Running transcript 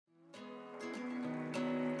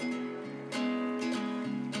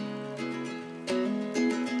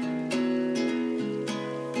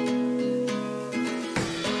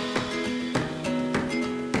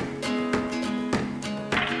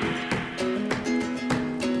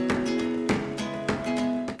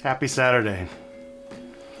Happy Saturday.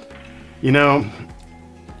 You know,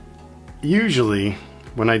 usually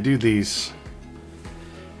when I do these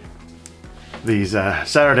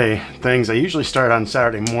Saturday things, I usually start on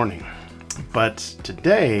Saturday morning. But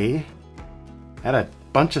today, I had a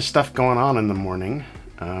bunch of stuff going on in the morning.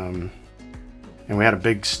 And we had a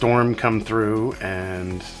big storm come through,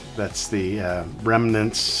 and that's the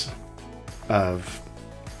remnants of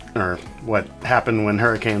what happened when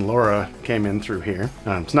Hurricane Laura came in through here.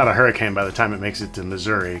 It's not a hurricane by the time it makes it to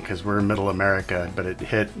Missouri, because we're in middle America, but it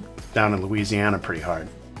hit down in Louisiana pretty hard.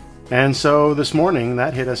 And so this morning,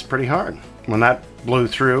 that hit us pretty hard. When that blew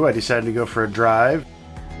through, I decided to go for a drive.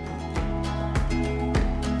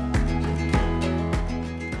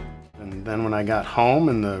 And then when I got home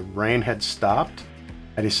and the rain had stopped,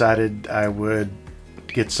 I decided I would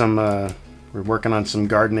get some we're working on some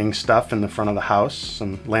gardening stuff in the front of the house,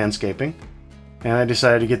 some landscaping. And I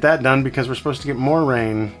decided to get that done because we're supposed to get more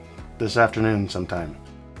rain this afternoon sometime,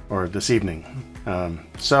 or this evening.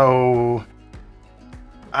 So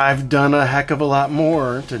I've done a heck of a lot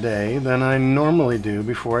more today than I normally do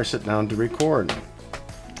before I sit down to record.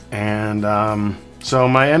 And so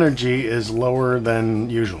my energy is lower than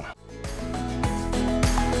usual.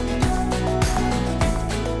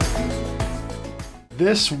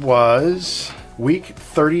 This was week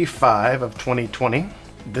 35 of 2020.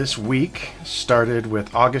 This week started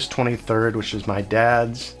with August 23rd, which is my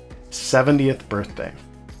dad's 70th birthday.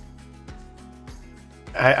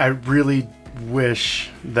 I really wish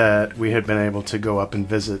that we had been able to go up and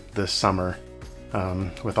visit this summer.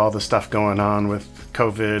 With all the stuff going on with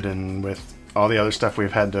COVID and with all the other stuff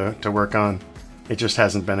we've had to work on, it just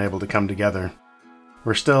hasn't been able to come together.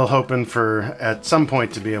 We're still hoping for, at some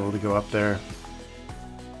point, to be able to go up there.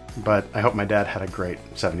 But I hope my dad had a great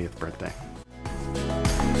 70th birthday.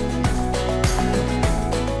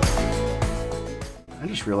 I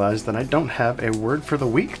just realized that I don't have a word for the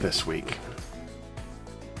week this week.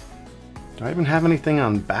 Do I even have anything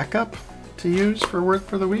on backup to use for word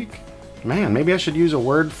for the week? Man, maybe I should use a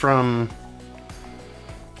word from...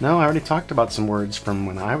 No, I already talked about some words from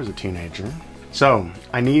when I was a teenager. So,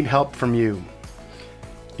 I need help from you.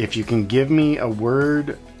 If you can give me a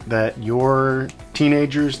word that your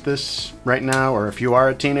teenagers this right now, or if you are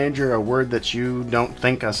a teenager, a word that you don't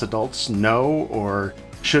think us adults know or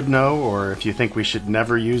should know, or if you think we should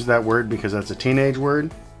never use that word because that's a teenage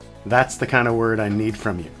word, that's the kind of word I need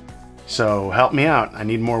from you. So help me out. I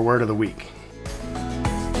need more word of the week.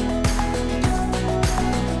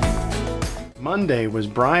 Monday was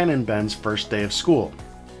Brian and Ben's first day of school,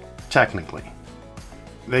 technically.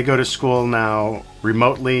 They go to school now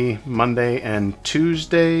remotely Monday and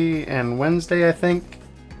Tuesday and Wednesday, I think.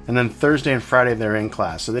 And then Thursday and Friday they're in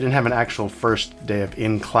class. So they didn't have an actual first day of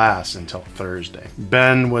in class until Thursday.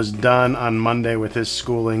 Ben was done on Monday with his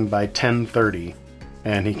schooling by 10:30.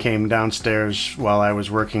 And he came downstairs while I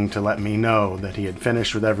was working to let me know that he had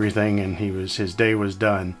finished with everything and his day was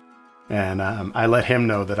done. And I let him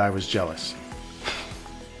know that I was jealous.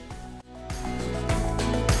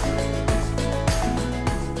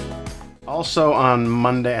 Also on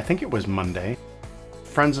Monday, I think it was Monday,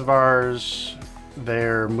 friends of ours,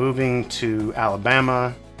 they're moving to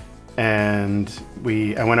Alabama, and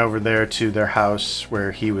I went over there to their house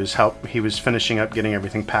where he was finishing up getting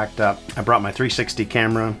everything packed up. I brought my 360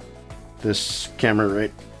 camera, this camera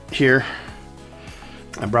right here.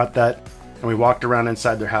 I brought that, and we walked around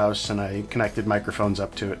inside their house, and I connected microphones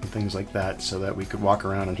up to it and things like that so that we could walk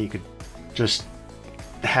around and he could just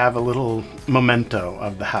have a little memento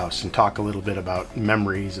of the house and talk a little bit about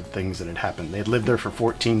memories of things that had happened. They had lived there for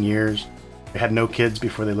 14 years. They had no kids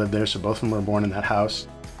before they lived there, so both of them were born in that house.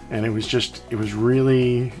 And it was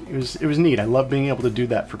neat. I love being able to do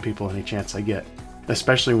that for people any chance I get,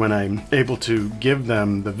 especially when I'm able to give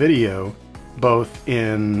them the video both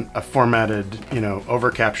in a formatted,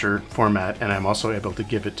 overcapture format, and I'm also able to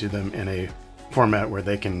give it to them in a format where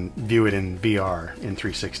they can view it in VR in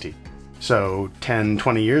 360. So 10,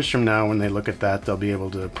 20 years from now, when they look at that, they'll be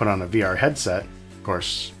able to put on a VR headset. Of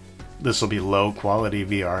course, this will be low quality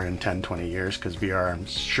VR in 10, 20 years, because VR, I'm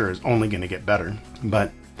sure, is only going to get better.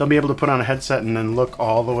 But they'll be able to put on a headset and then look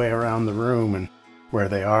all the way around the room and where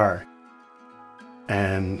they are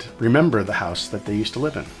and remember the house that they used to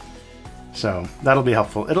live in. So that'll be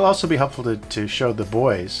helpful. It'll also be helpful to show the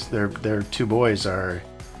boys. Their two boys are,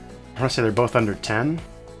 I want to say they're both under 10.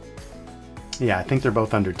 Yeah, I think they're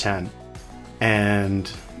both under 10. And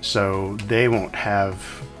so they won't have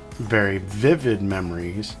very vivid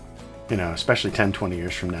memories, especially 10, 20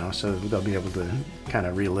 years from now. So they'll be able to kind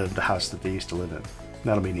of relive the house that they used to live in.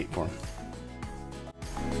 That'll be neat for them.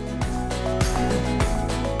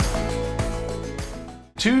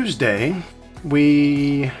 Tuesday,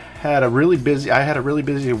 I had a really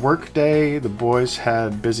busy work day. The boys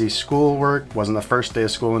had busy schoolwork. Wasn't the first day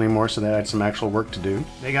of school anymore, so they had some actual work to do.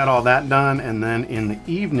 They got all that done, and then in the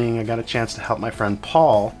evening, I got a chance to help my friend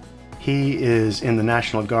Paul. He is in the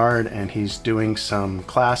National Guard and he's doing some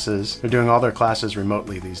classes. They're doing all their classes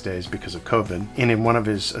remotely these days because of COVID. And in one of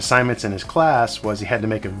his assignments in his class was he had to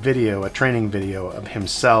make a training video of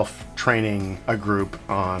himself training a group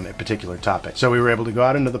on a particular topic. So we were able to go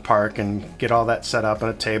out into the park and get all that set up on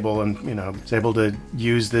a table, and was able to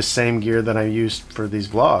use this same gear that I used for these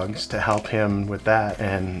vlogs to help him with that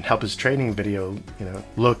and help his training video,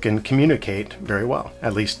 look and communicate very well.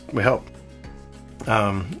 At least we hope.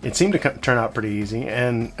 It seemed to turn out pretty easy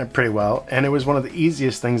and pretty well, and it was one of the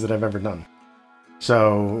easiest things that I've ever done.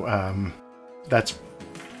 So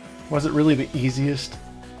was it really the easiest?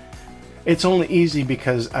 It's only easy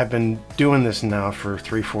because I've been doing this now for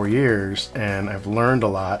 3-4 years and I've learned a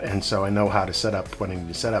lot, and so I know how to set up what I need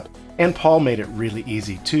to set up. And Paul made it really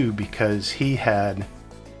easy too, because he had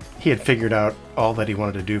figured out all that he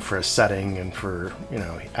wanted to do for a setting, and for,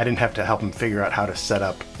 I didn't have to help him figure out how to set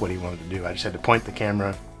up what he wanted to do. I just had to point the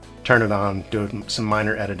camera, turn it on, do some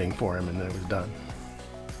minor editing for him, and then it was done.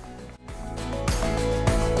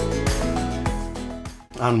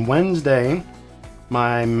 On Wednesday,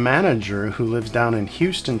 my manager, who lives down in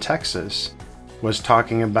Houston, Texas, was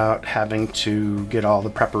talking about having to get all the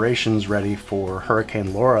preparations ready for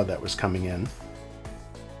Hurricane Laura that was coming in.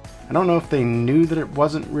 I don't know if they knew that it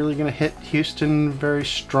wasn't really going to hit Houston very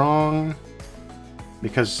strong,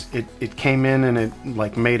 because it came in and it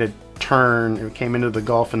made a turn. It came into the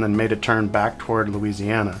Gulf and then made a turn back toward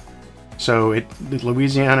Louisiana. So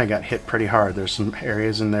Louisiana got hit pretty hard. There's some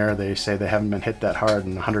areas in there they say they haven't been hit that hard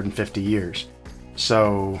in 150 years.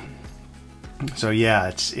 So yeah,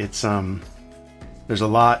 it's there's a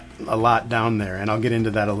lot down there, and I'll get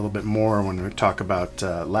into that a little bit more when we talk about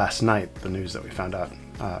last night, the news that we found out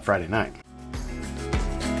Friday night.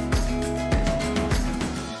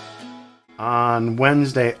 On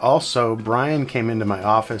Wednesday also, Brian came into my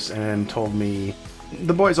office and told me,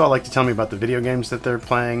 the boys all like to tell me about the video games that they're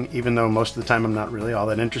playing, even though most of the time I'm not really all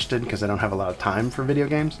that interested because I don't have a lot of time for video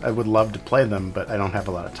games. I would love to play them, but I don't have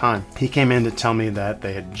a lot of time. He came in to tell me that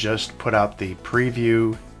they had just put out the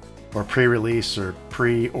preview or pre-release or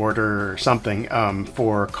pre-order or something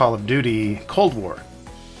for Call of Duty Cold War.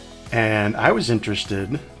 And I was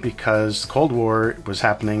interested because Cold War was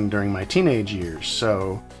happening during my teenage years.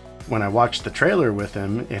 So when I watched the trailer with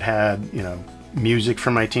him, it had, music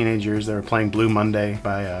from my teenage years. They were playing Blue Monday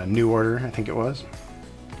by New Order, I think it was.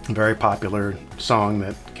 A very popular song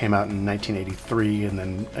that came out in 1983 and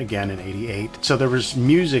then again in '88. So there was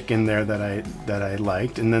music in there that I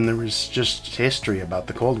liked, and then there was just history about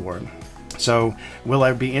the Cold War. So will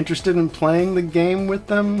I be interested in playing the game with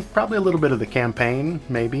them? Probably a little bit of the campaign,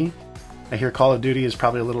 maybe. I hear Call of Duty is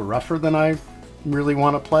probably a little rougher than I really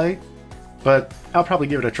want to play, but I'll probably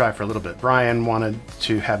give it a try for a little bit. Brian wanted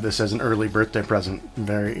to have this as an early birthday present.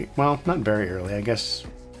 Not very early, I guess.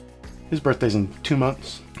 His birthday's in 2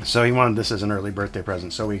 months. So he wanted this as an early birthday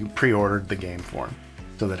present, so we pre-ordered the game for him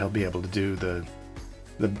so that he'll be able to do the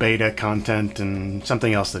beta content and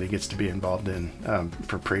something else that he gets to be involved in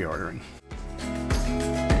for pre-ordering.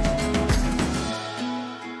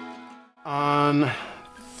 On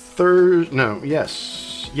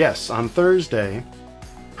Thursday,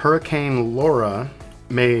 Hurricane Laura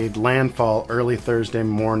made landfall early Thursday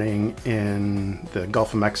morning in the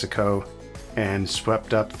Gulf of Mexico and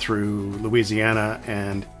swept up through Louisiana,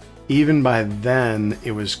 and even by then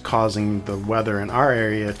it was causing the weather in our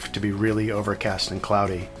area to be really overcast and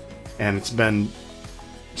cloudy. And it's been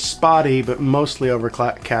spotty, but mostly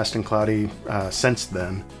overcast and cloudy since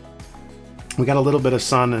then. We got a little bit of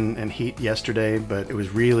sun and heat yesterday, but it was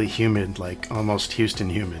really humid, like almost Houston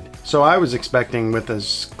humid. So I was expecting, with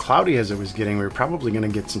as cloudy as it was getting, we were probably going to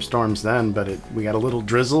get some storms then, but we got a little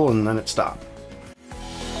drizzle and then it stopped.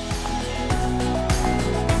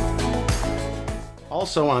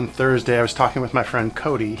 Also on Thursday, I was talking with my friend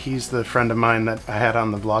Cody. He's the friend of mine that I had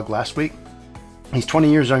on the vlog last week. He's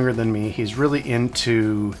 20 years younger than me. He's really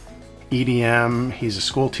into EDM. He's a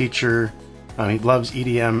school teacher. He loves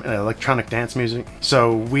EDM, electronic dance music.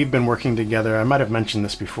 So we've been working together. I might have mentioned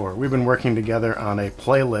this before. We've been working together on a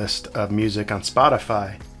playlist of music on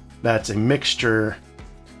Spotify that's a mixture.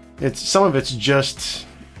 Some of it's just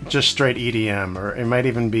straight EDM, or it might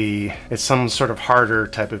even be, it's some sort of harder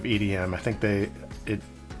type of EDM. I think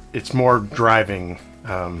it's more driving,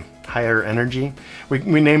 higher energy.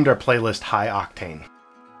 We named our playlist High Octane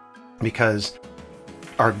because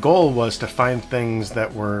our goal was to find things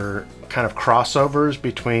that were kind of crossovers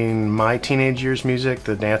between my teenage years music,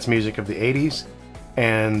 the dance music of the 80s,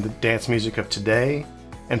 and the dance music of today,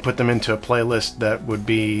 and put them into a playlist that would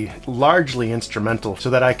be largely instrumental so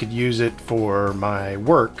that I could use it for my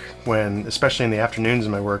work when, especially in the afternoons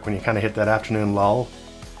of my work, when you kind of hit that afternoon lull.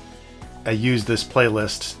 I use this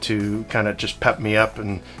playlist to kind of just pep me up,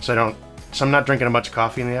 and so I'm not drinking a bunch of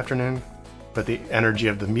coffee in the afternoon, but the energy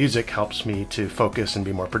of the music helps me to focus and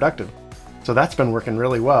be more productive. So that's been working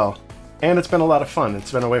really well, and it's been a lot of fun.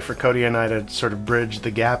 It's been a way for Cody and I to sort of bridge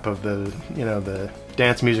the gap of the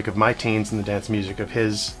dance music of my teens and the dance music of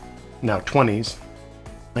his now 20s.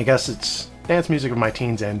 I guess it's dance music of my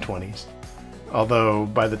teens and 20s. Although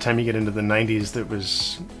by the time you get into the 90s, that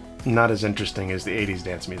was not as interesting as the 80s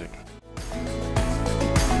dance music.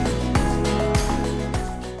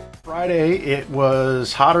 Friday, it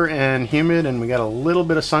was hotter and humid, and we got a little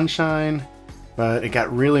bit of sunshine, but it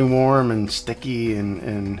got really warm and sticky,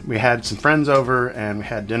 and we had some friends over and we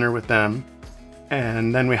had dinner with them,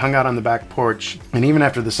 and then we hung out on the back porch, and even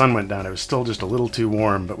after the sun went down, it was still just a little too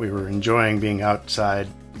warm, but we were enjoying being outside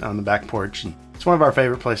on the back porch, and it's one of our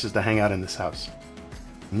favorite places to hang out in this house.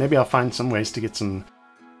 Maybe I'll find some ways to get some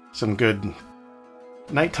good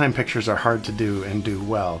nighttime pictures. Are hard to do and do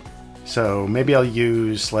well. So maybe I'll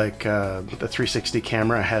use like the 360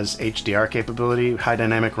 camera has HDR capability, high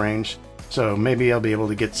dynamic range. So maybe I'll be able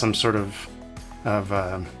to get some sort of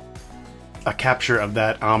a capture of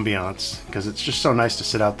that ambiance, because it's just so nice to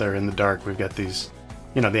sit out there in the dark. We've got these,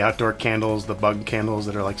 the outdoor candles, the bug candles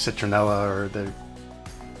that are like citronella, or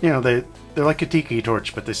they're like a tiki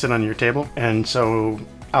torch, but they sit on your table. And so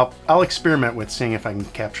I'll experiment with seeing if I can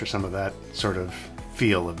capture some of that sort of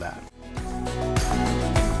feel of that.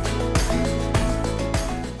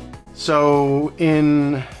 So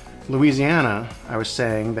in Louisiana, I was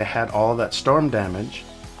saying they had all of that storm damage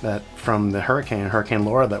that from the Hurricane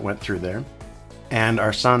Laura that went through there. And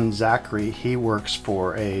our son Zachary, he works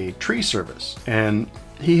for a tree service. And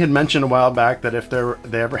he had mentioned a while back that if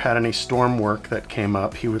they ever had any storm work that came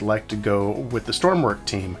up, he would like to go with the storm work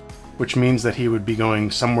team, which means that he would be going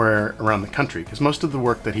somewhere around the country, because most of the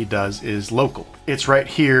work that he does is local. It's right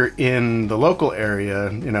here in the local area,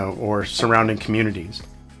 or surrounding communities.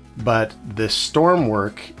 But this storm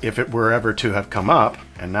work, if it were ever to have come up,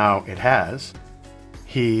 and now it has,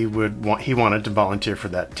 he wanted to volunteer for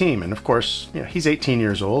that team. And of course, he's 18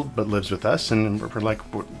 years old, but lives with us, and we're like,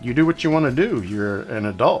 you do what you want to do. You're an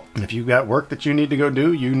adult. And if you got work that you need to go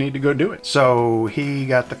do, you need to go do it. So he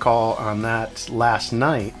got the call on that last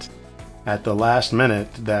night, at the last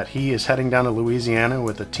minute, that he is heading down to Louisiana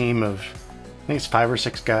with a team of, I think it's 5 or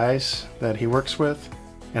 6 guys that he works with.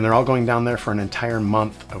 And they're all going down there for an entire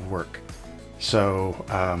month of work. So,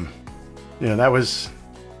 that was,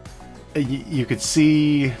 you could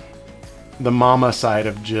see the mama side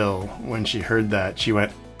of Jill when she heard that. She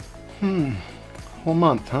went, whole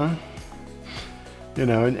month, huh?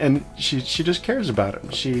 And she just cares about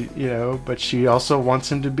him. But she also wants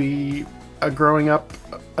him to be a growing up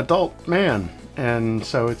adult man. And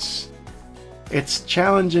so it's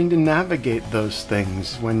challenging to navigate those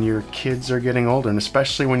things when your kids are getting older, and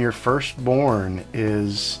especially when your firstborn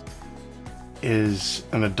is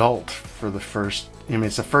an adult for the first,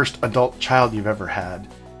 it's the first adult child you've ever had.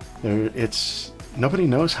 Nobody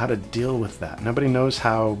knows how to deal with that. Nobody knows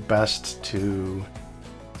how best to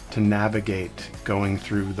navigate going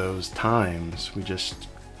through those times. We just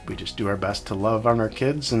do our best to love on our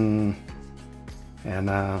kids and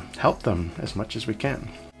help them as much as we can.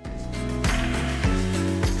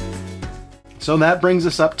 So that brings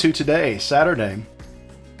us up to today, Saturday,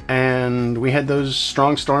 and we had those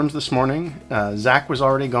strong storms this morning. Zach was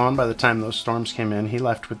already gone by the time those storms came in. He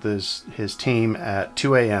left with his team at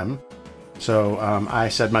 2 a.m. So I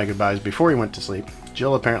said my goodbyes before he went to sleep.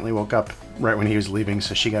 Jill apparently woke up right when he was leaving,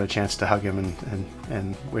 so she got a chance to hug him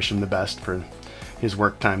and wish him the best for his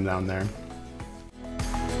work time down there.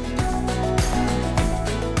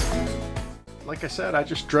 Like I said, I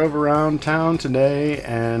just drove around town today,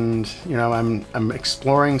 and I'm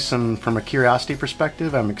exploring from a curiosity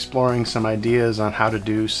perspective, I'm exploring some ideas on how to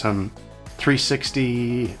do some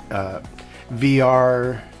 360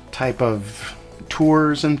 VR type of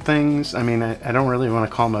tours and things. I mean, I don't really want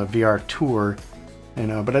to call them a VR tour,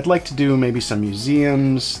 but I'd like to do maybe some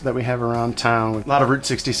museums that we have around town. A lot of Route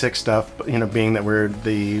 66 stuff, being that we're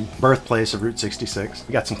the birthplace of Route 66.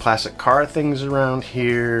 We got some classic car things around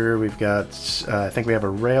here. We've got, I think we have a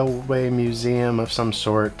railway museum of some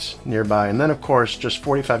sort nearby. And then of course, just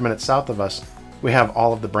 45 minutes south of us, we have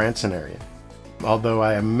all of the Branson area. Although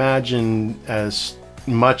I imagine as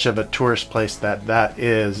much of a tourist place that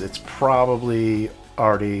is, it's probably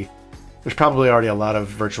there's probably already a lot of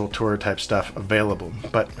virtual tour type stuff available,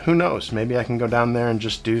 but who knows? Maybe I can go down there and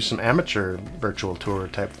just do some amateur virtual tour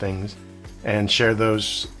type things and share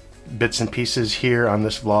those bits and pieces here on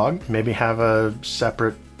this vlog. Maybe have a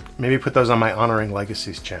separate, maybe put those on my Honoring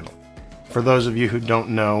Legacies channel. For those of you who don't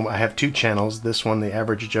know, I have two channels. This one, the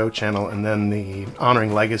Average Joe channel, and then the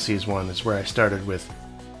Honoring Legacies one is where I started with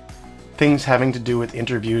things having to do with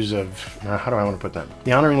interviews of, how do I want to put that?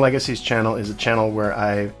 The Honoring Legacies channel is a channel where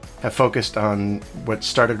I have focused on what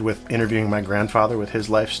started with interviewing my grandfather with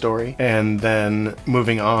his life story, and then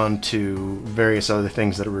moving on to various other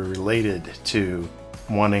things that were related to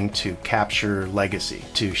wanting to capture legacy,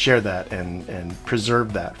 to share that and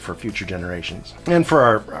preserve that for future generations. And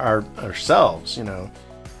for ourselves, you know,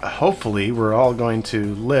 hopefully we're all going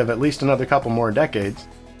to live at least another couple more decades.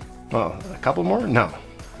 Well, a couple more? No.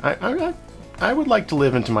 I would like to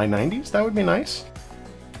live into my 90s. That would be nice.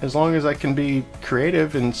 As long as I can be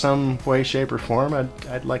creative in some way, shape, or form,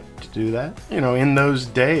 I'd like to do that. You know, in those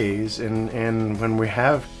days, and when we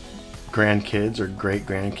have grandkids or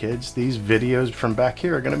great-grandkids, these videos from back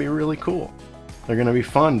here are going to be really cool. They're going to be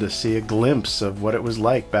fun to see a glimpse of what it was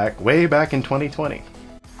like way back in 2020.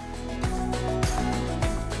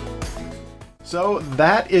 So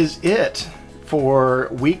that is it for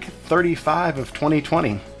week 35 of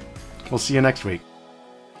 2020. We'll see you next week.